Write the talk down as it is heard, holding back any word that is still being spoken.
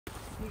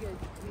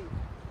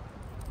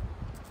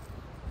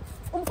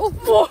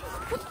어머!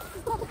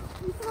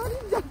 이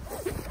살인자!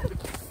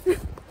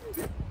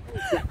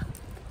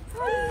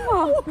 살인마!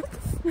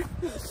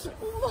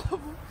 엄마,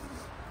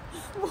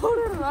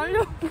 머리를 날려!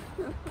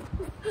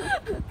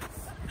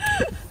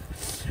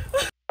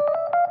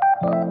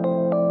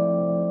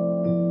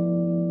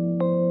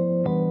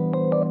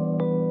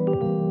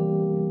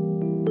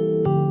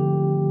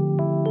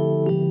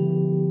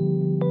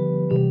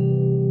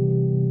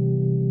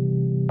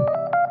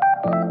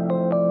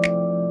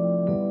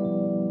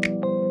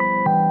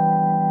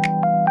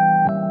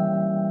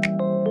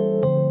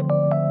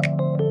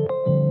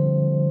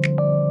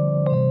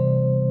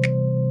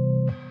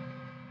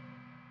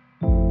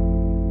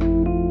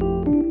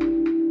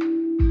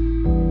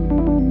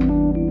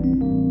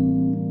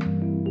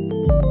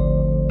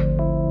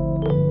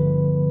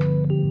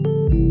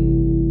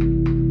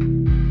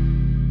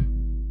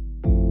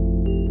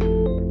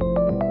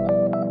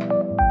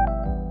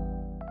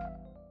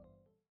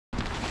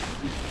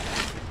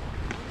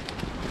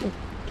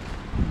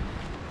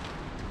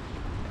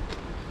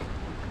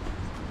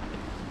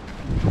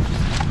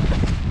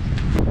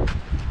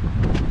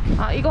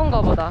 아,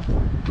 이건가 보다.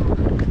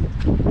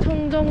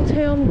 청정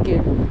체험길.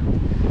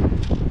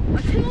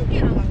 아,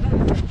 체험길은 안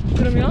가는데?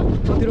 그러면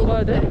어디로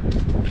가야 돼?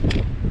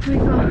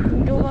 그러니까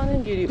등교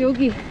가는 길이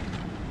여기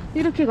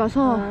이렇게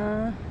가서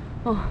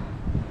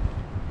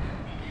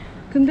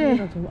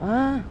근데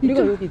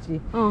우리가 여기지.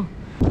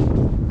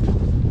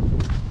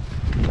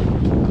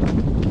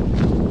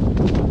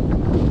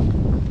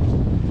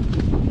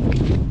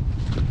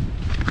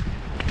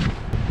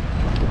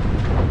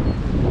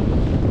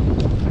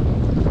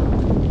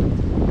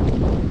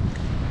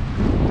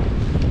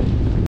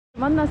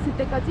 만났을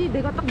때까지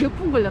내가 딱 몇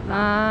분 걸렸다.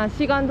 아,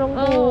 시간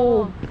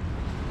정도.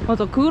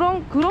 맞아.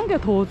 그런 게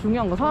더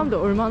중요한 거. 사람들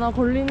얼마나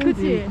걸리는지.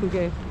 그치?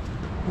 그게.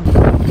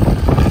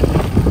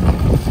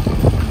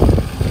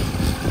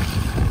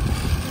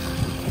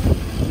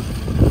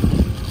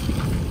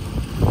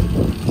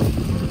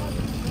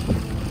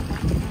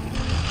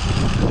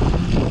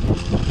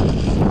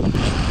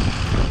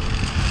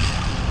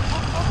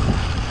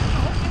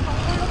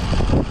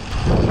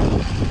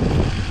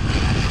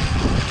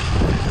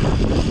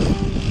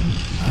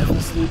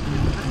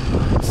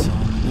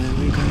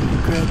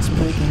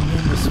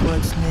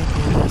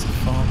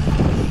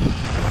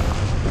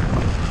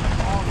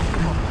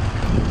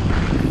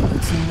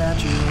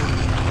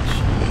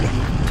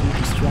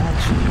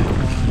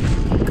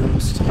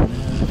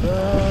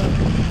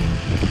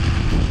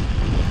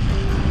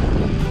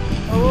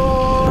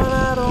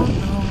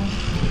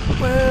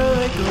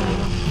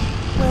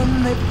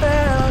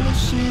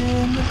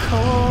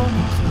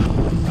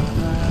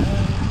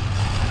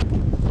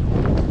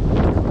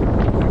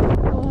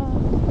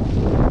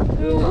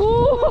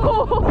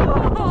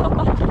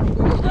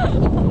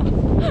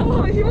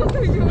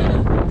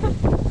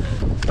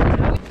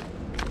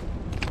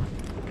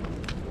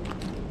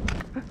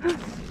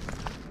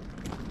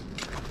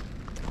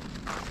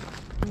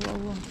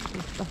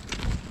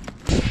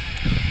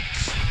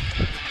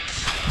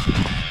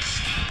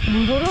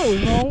 문제를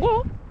얼마한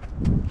거?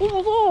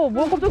 무서워.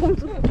 뭐야, 갑자기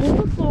멈췄어.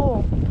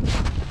 핸드폰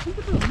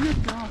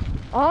올렸어.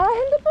 아,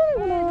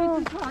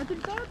 핸드폰이구나. 저 아들이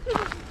떨어뜨리고.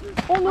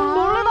 너무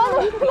놀래,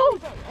 나는.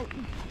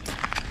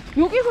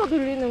 여기서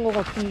들리는 거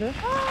같은데?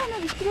 나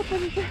미치겠다,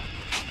 진짜.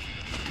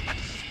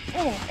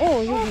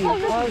 여기.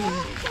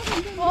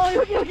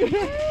 여기.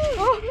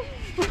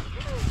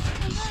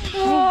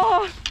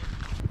 와.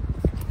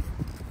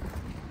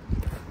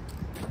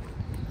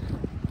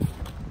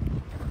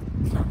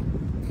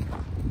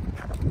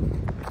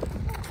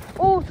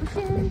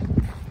 조심.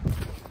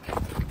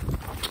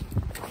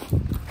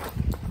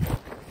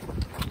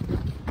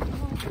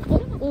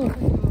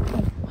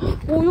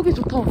 여기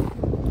좋다.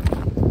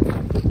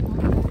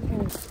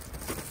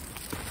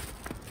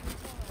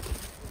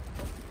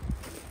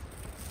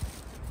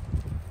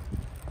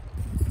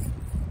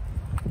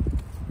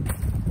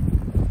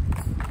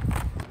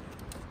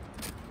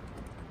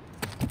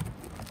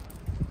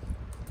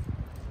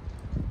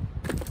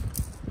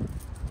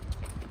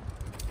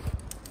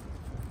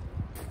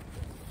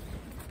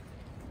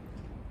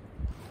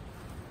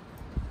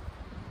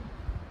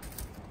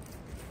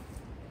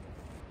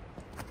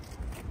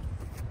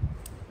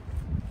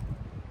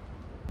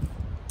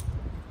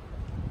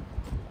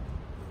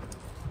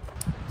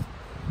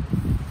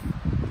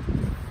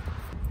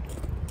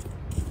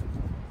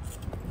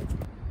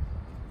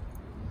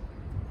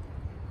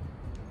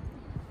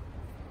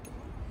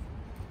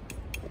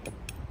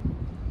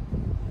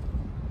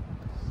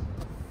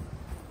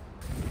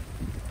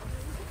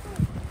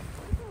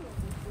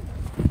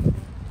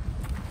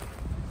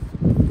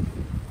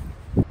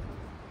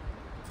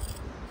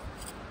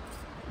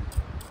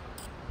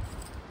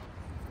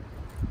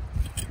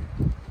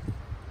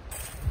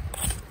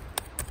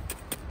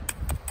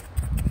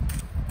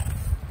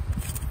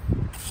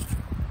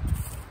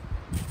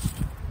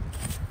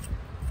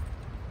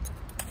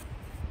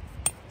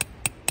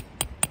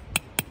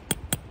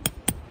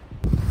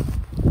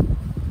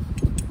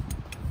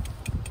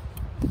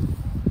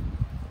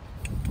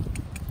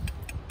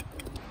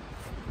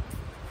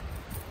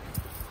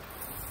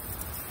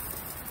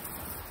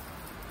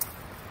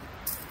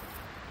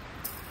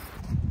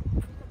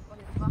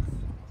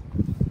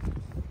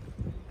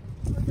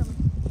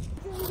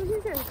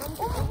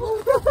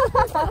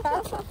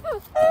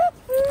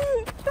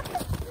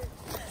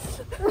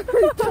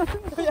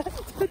 뭐야?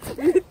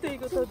 이때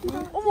이거 다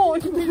눈. 어머,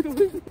 이거 눈.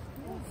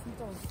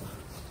 진짜 맛있어.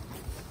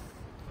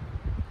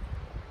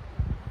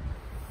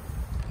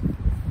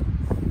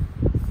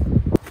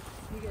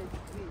 이게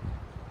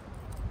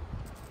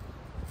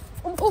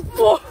어머.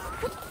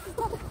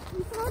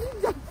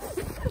 살인자.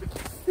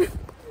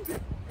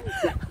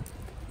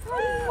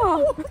 살인마.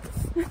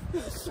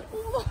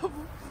 엄마.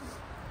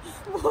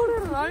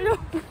 머리를 날려.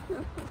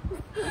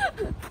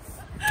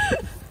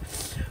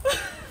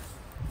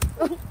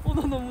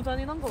 나 너무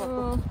잔인한 것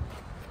같아.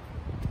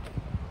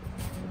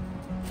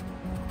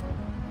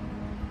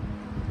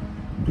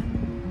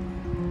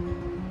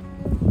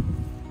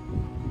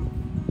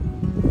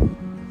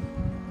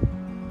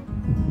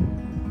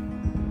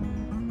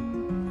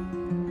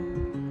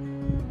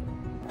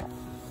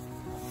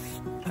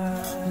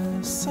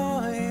 I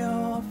saw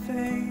your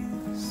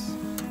face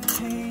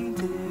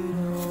painted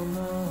on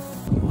the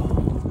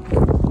wall,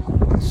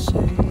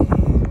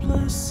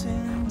 shapeless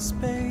in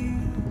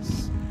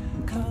space,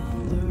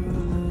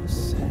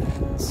 colorless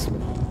and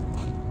small.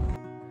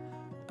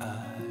 I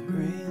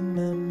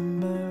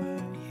remember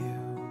you,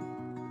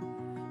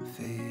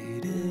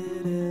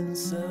 faded and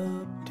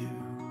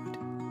subdued.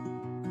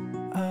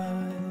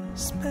 I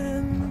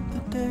spent the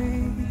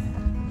day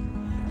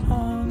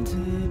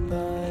haunted by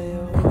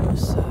your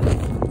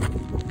sight,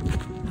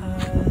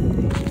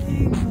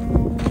 hiding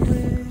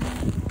away,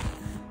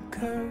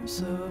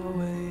 curse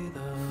away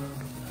the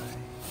night.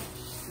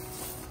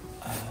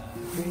 I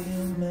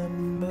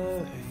remember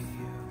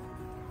you,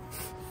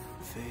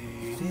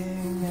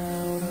 fading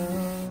out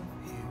of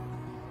you.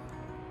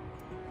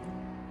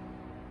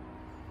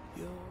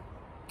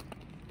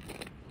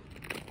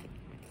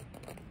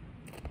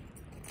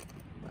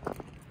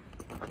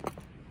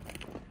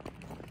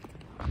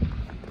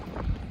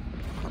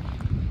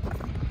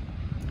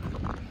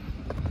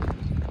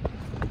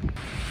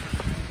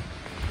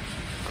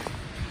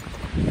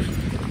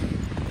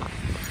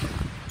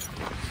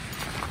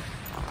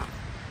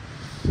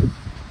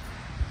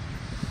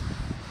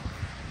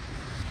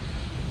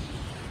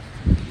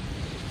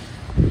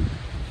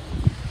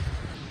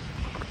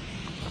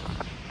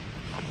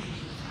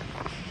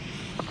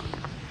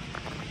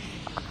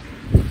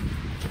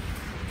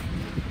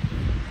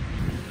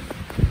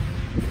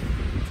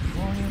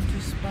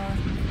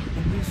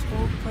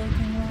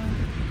 Parking lot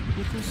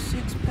with a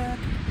six-pack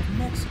of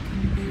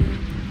Mexican beer.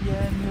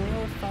 Yeah, and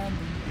you're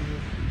finally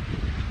here.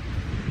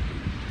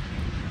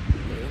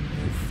 And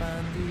you're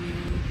finally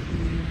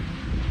here.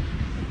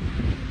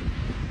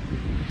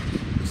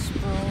 We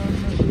sprawl on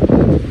the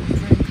road,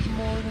 drink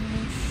more than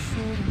we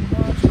should, and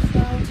watch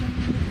clouds in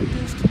the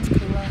distance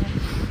collide.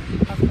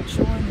 I've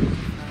joined the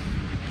crowd.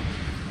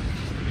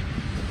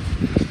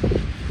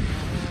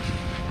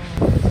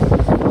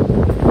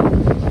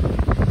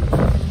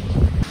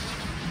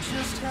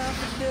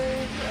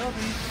 I'll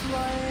be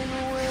flying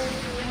away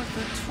with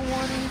the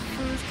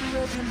 21st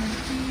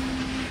Regiment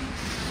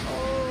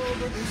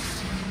over the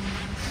sea.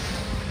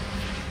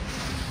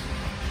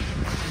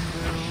 And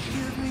they'll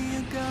give me a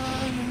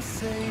gun and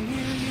say,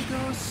 here you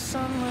go,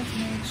 son, let's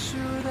make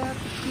sure that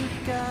the good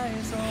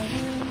guys all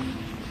win.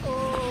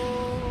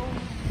 Oh.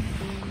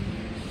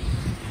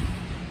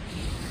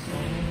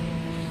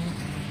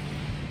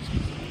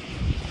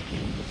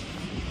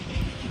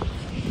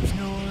 There's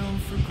no room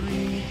for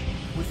greed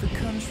with the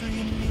country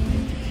in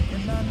need,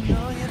 and I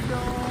know you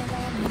don't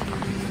want me to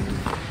leave,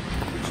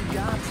 but you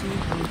got to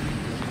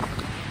believe.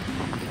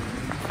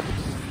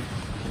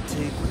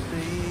 Take what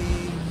they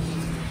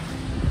need.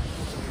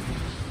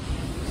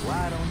 Well,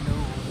 I don't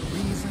know the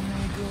reason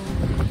they go,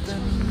 but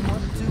then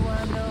what do I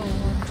know?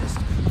 I'm just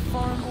a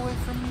farm boy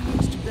from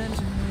East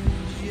Benton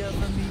Ridge, yeah,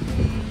 from the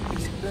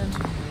East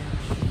Benton Ridge.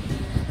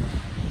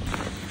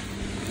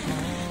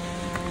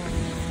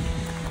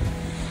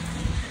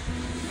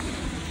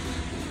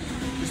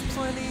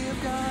 Plenty of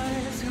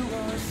guys who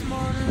are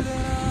smarter than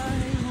I,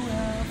 who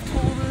have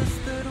told us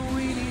that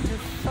we need to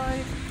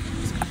fight.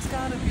 It's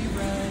gotta be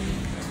right.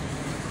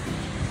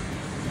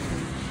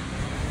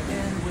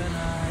 And when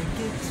I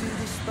get to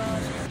the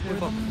spot where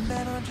the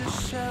men are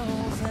just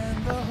shells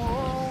and the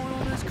whole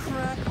world is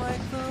cracked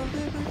like the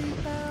Liberty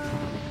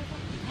Bell.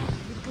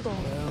 예쁘다.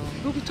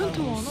 여기 텐트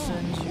많아.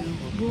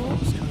 뭐야?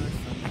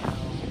 아,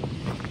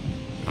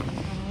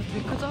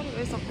 되게 그 자리가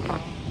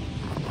있었구나.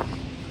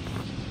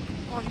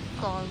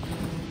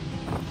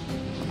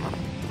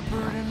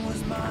 Burden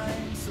was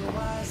mine, so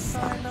I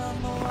signed on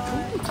the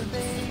line.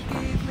 They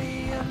gave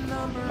me a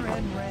number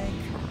and rank,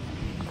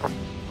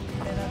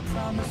 and I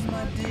promised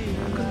my dear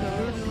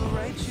I will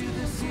write you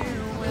this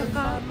year when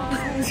my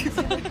mind is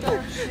in a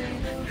dark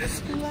shade of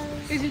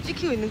light. 이거 지금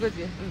찍히고 있는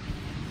거지?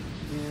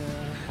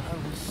 Yeah, I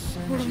will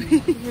send you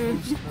a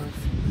postcard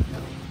from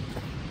hell.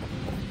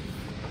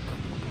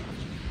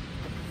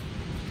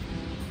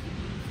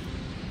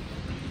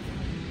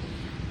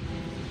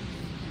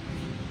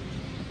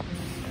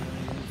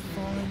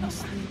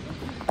 Asleep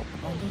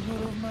on the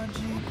hood of my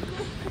Jeep,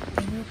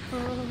 and your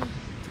bird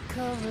to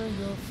cover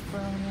your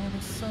frown while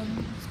the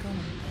sun's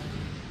going down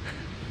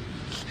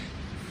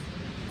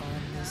on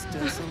this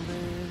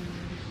desolate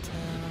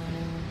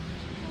town.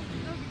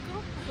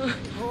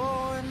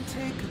 Oh, and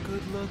take a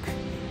good look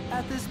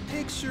at this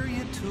picture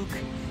you took,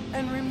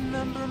 and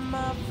remember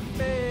my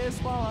face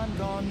while I'm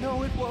gone.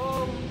 No, it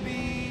won't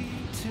be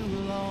too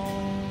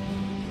long.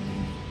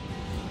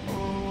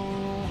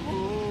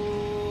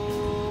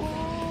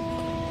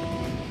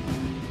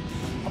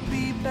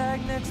 Be back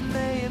next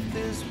May if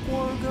this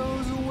war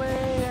goes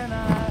away, and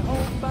I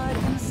hope I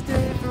can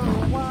stay for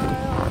a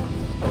while,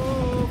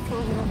 oh, for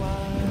a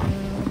while.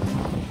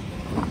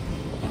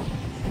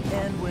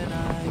 And when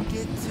I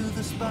get to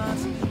the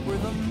spots where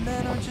the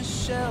men are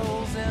just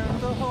shells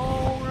and the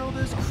whole world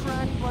is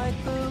cracked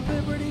like the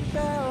Liberty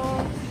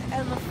Bell,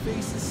 and the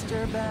faces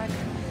stare back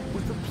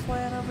with a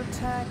plan of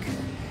attack,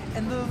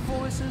 and the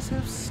voices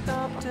have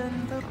stopped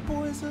and the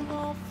boys have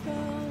all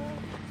fell,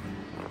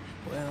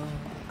 well,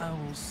 I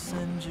will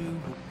send you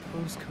a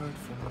postcard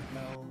from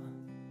hell.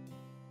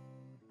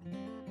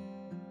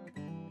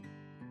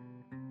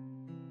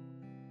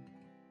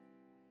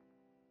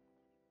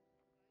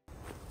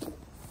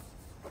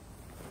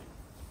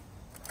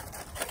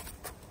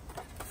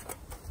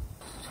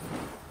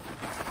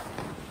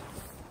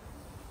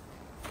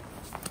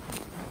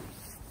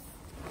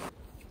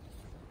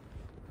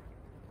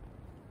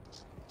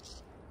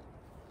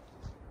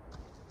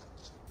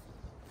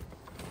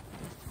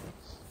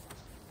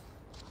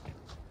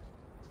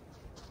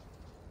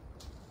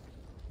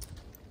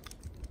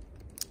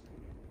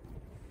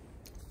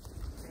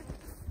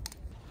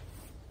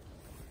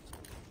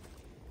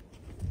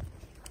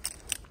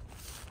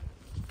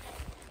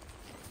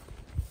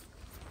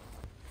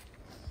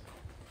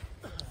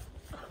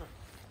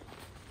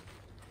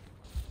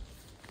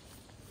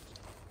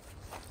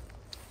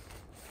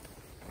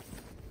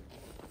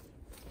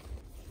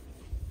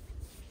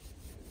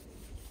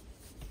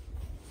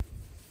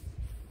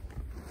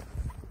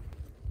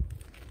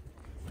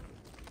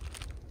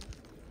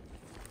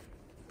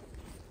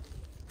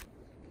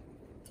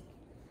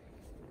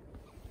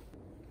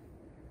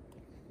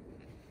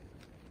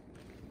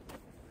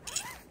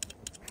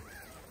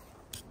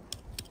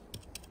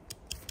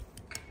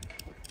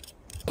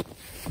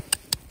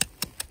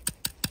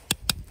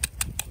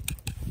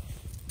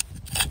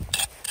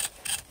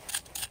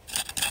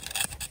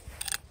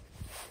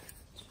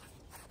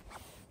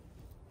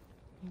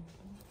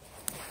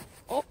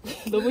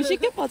 너무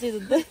쉽게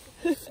빠지는데?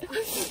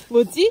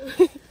 뭐지?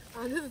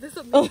 안 해도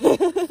됐었네.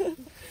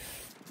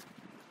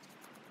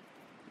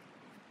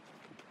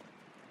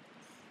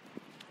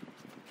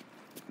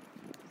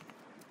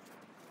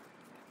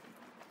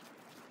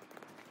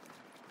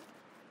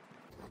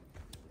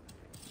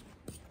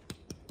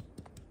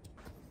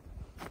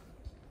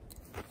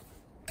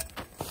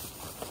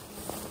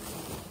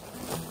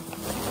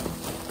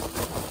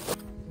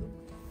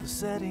 The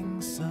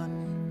setting sun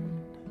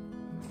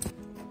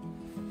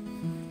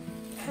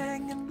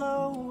hanging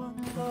low on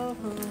the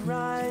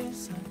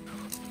horizon.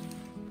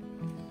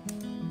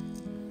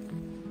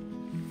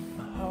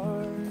 My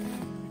heart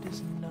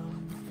is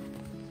numb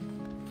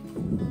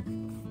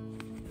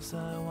as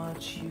I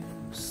watch you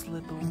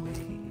slip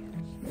away.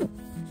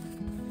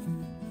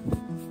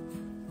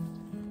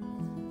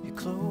 You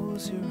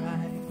close your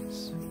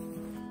eyes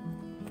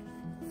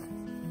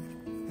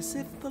as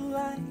if the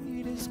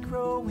light is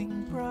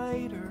growing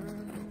brighter,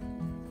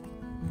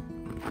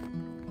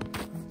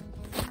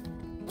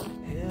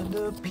 and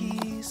a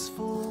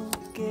peaceful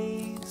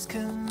gaze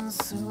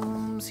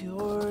consumes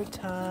your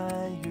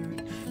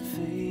tired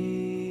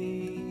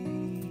face.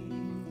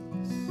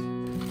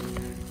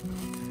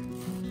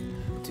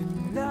 Do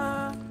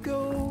not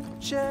go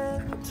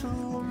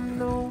gentle,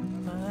 no,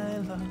 my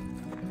love.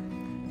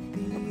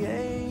 The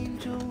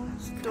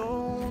angels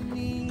don't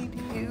need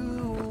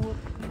you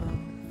above.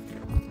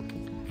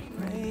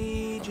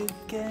 Rage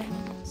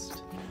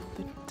against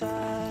the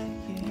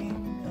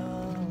dying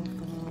of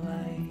the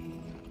light.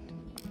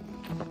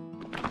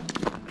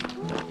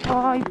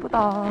 아,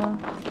 이쁘다.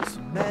 So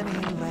many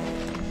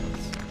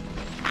lands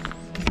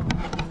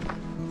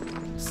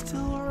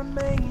still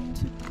remain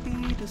to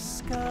be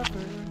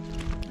discovered.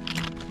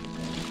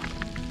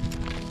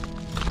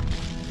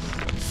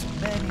 So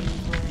many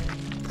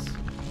plans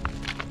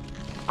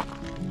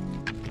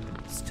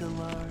still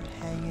are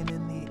hanging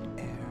in the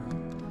air.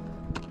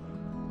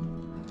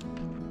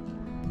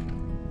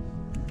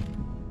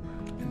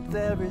 And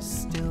there is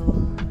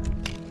still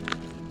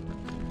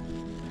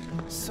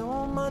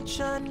so much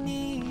I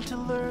need to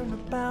learn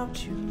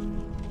about you.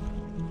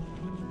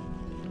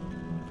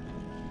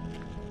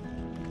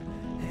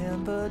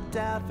 And the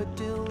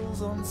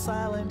daffodils on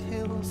silent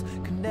hills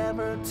can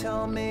never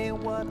tell me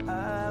what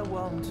I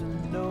want to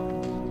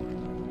know.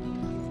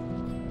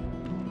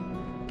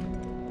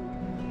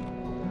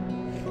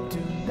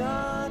 Do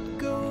not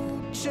go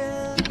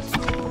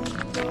gentle,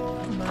 no,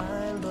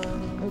 my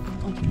love.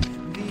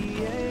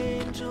 The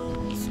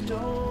angels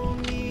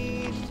don't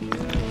need you.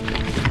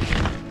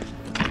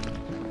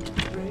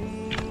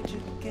 Rage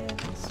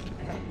against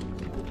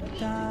the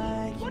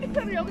dying.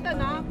 머리카락을 여기다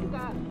놔,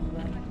 그가.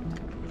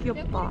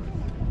 귀엽다.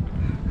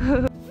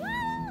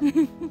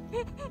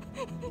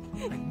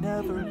 I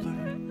never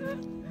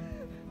learned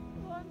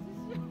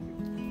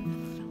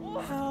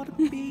how to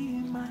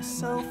be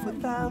myself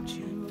without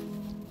you.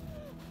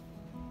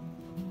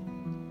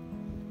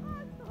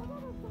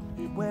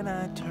 And when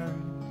I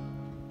turn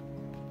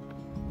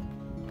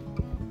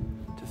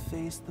to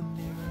face the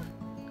mirror,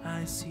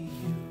 I see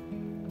you.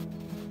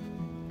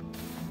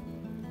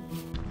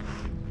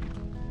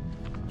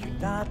 You're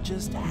not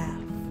just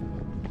half,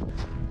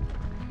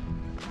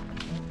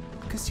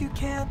 'cause you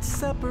can't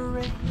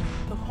separate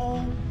the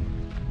whole.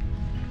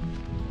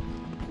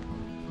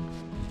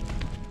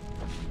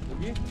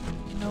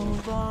 No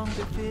long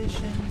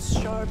divisions,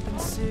 sharp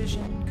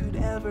incision could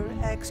ever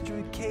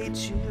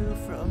extricate you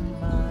from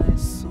my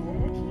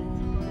soul.